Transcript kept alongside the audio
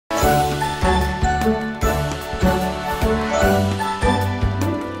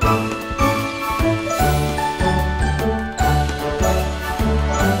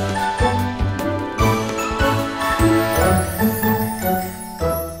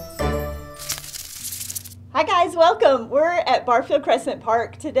Hi guys, welcome. We're at Barfield Crescent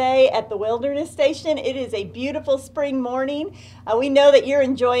Park today at the Wilderness Station. It is a beautiful spring morning. We know that you're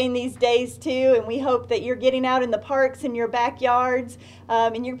enjoying these days too, and we hope that you're getting out in the parks in your backyards,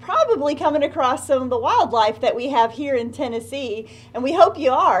 and you're probably coming across some of the wildlife that we have here in Tennessee, and we hope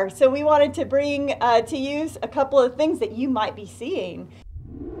you are. So we wanted to bring to you a couple of things that you might be seeing.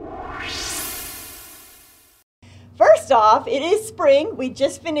 First off, it is spring. We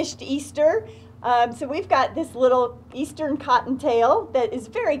just finished Easter. So we've got this little eastern cottontail that is a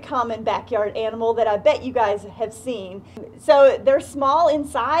very common backyard animal that I bet you guys have seen. So they're small in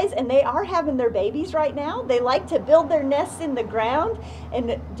size and they are having their babies right now. They like to build their nests in the ground.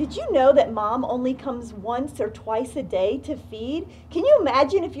 And did you know that mom only comes once or twice a day to feed? Can you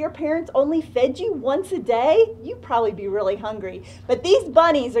imagine if your parents only fed you once a day? You'd probably be really hungry. But these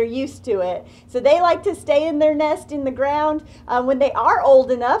bunnies are used to it. So they like to stay in their nest in the ground. When they are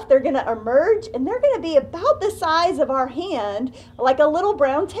old enough, they're going to emerge and they're going to be about the size of our hand, like a little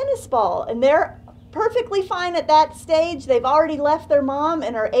brown tennis ball. And they're perfectly fine at that stage. They've already left their mom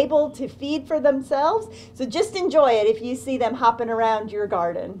and are able to feed for themselves. So just enjoy it if you see them hopping around your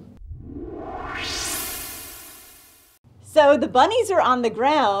garden. So the bunnies are on the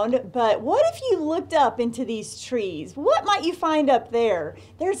ground, but what if you looked up into these trees? What might you find up there?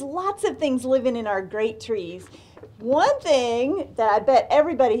 There's lots of things living in our great trees. One thing that I bet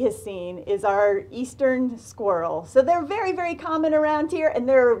everybody has seen is our eastern squirrel. So they're very, very common around here, and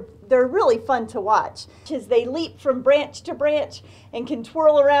they're really fun to watch as they leap from branch to branch and can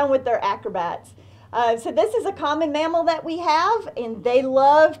twirl around with their acrobats. So this is a common mammal that we have, and they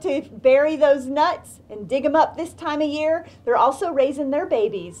love to bury those nuts and dig them up this time of year. They're also raising their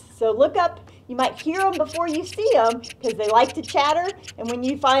babies. So look up, you might hear them before you see them because they like to chatter, and when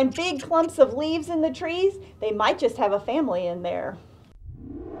you find big clumps of leaves in the trees, they might just have a family in there.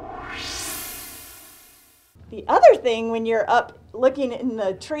 The other thing when you're up looking in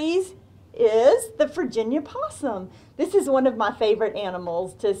the trees is the Virginia possum. This is one of my favorite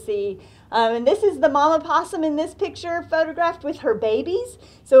animals to see. And this is the mama possum in this picture photographed with her babies.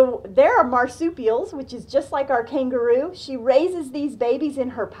 So there are marsupials, which is just like our kangaroo. She raises these babies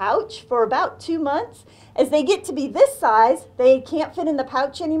in her pouch for about 2 months. As they get to be this size, they can't fit in the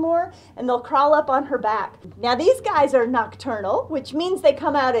pouch anymore, and they'll crawl up on her back. Now these guys are nocturnal, which means they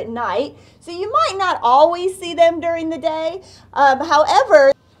come out at night. So you might not always see them during the day.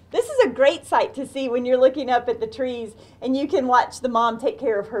 However, this is a great sight to see when you're looking up at the trees and you can watch the mom take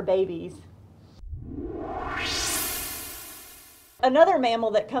care of her babies. Another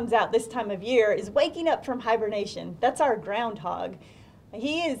mammal that comes out this time of year is waking up from hibernation. That's our groundhog.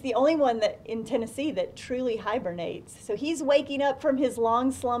 He is the only one that in Tennessee that truly hibernates. So he's waking up from his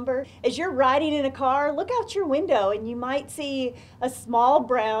long slumber. As you're riding in a car, look out your window and you might see a small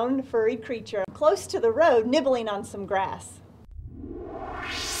brown furry creature close to the road nibbling on some grass.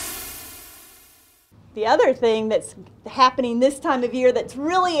 The other thing that's happening this time of year that's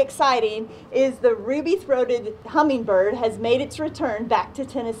really exciting is the ruby-throated hummingbird has made its return back to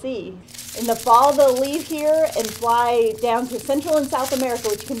Tennessee. In the fall, they'll leave here and fly down to Central and South America,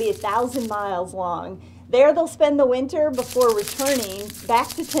 which can be 1,000 miles long. There they'll spend the winter before returning back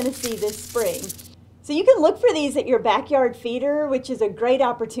to Tennessee this spring. So you can look for these at your backyard feeder, which is a great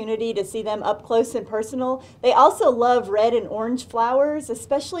opportunity to see them up close and personal. They also love red and orange flowers,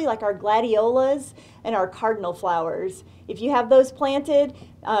 especially like our gladiolas and our cardinal flowers. If you have those planted,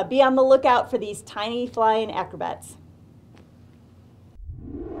 be on the lookout for these tiny flying acrobats.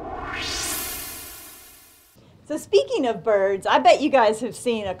 So speaking of birds, I bet you guys have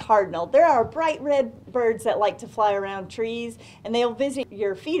seen a cardinal. There are bright red birds that like to fly around trees, and they'll visit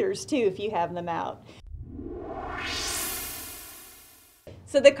your feeders too if you have them out.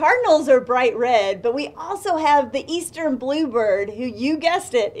 So the cardinals are bright red, but we also have the eastern bluebird, who, you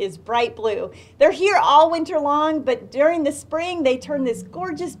guessed it, is bright blue. They're here all winter long, but during the spring they turn this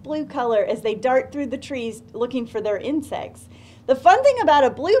gorgeous blue color as they dart through the trees looking for their insects. The fun thing about a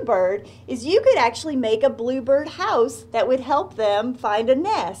bluebird is you could actually make a bluebird house that would help them find a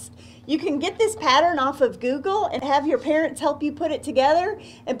nest. You can get this pattern off of Google and have your parents help you put it together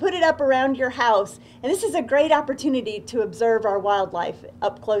and put it up around your house. And this is a great opportunity to observe our wildlife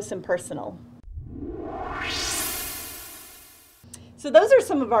up close and personal. So those are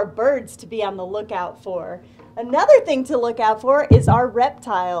some of our birds to be on the lookout for. Another thing to look out for is our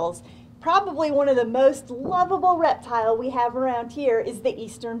reptiles. Probably one of the most lovable reptile we have around here is the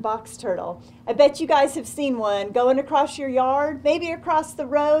eastern box turtle. I bet you guys have seen one going across your yard, maybe across the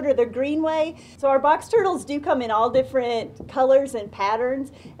road or the greenway. So our box turtles do come in all different colors and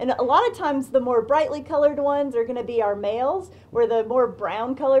patterns, and a lot of times the more brightly colored ones are going to be our males, where the more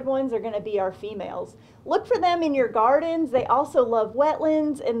brown colored ones are going to be our females. Look for them in your gardens. They also love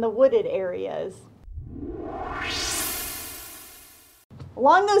wetlands and the wooded areas.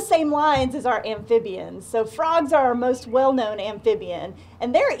 Along those same lines is our amphibians. So frogs are our most well-known amphibian,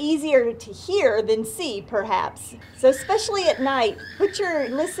 and they're easier to hear than see, perhaps. So especially at night, put your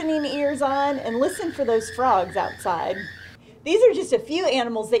listening ears on and listen for those frogs outside. These are just a few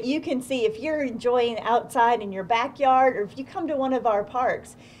animals that you can see if you're enjoying outside in your backyard or if you come to one of our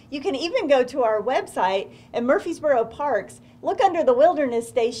parks. You can even go to our website at Murfreesboro Parks, look under the Wilderness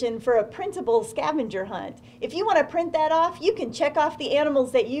Station for a printable scavenger hunt. If you want to print that off, you can check off the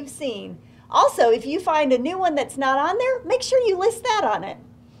animals that you've seen. Also, if you find a new one that's not on there, make sure you list that on it.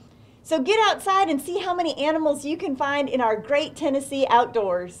 So get outside and see how many animals you can find in our great Tennessee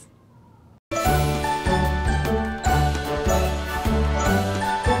outdoors.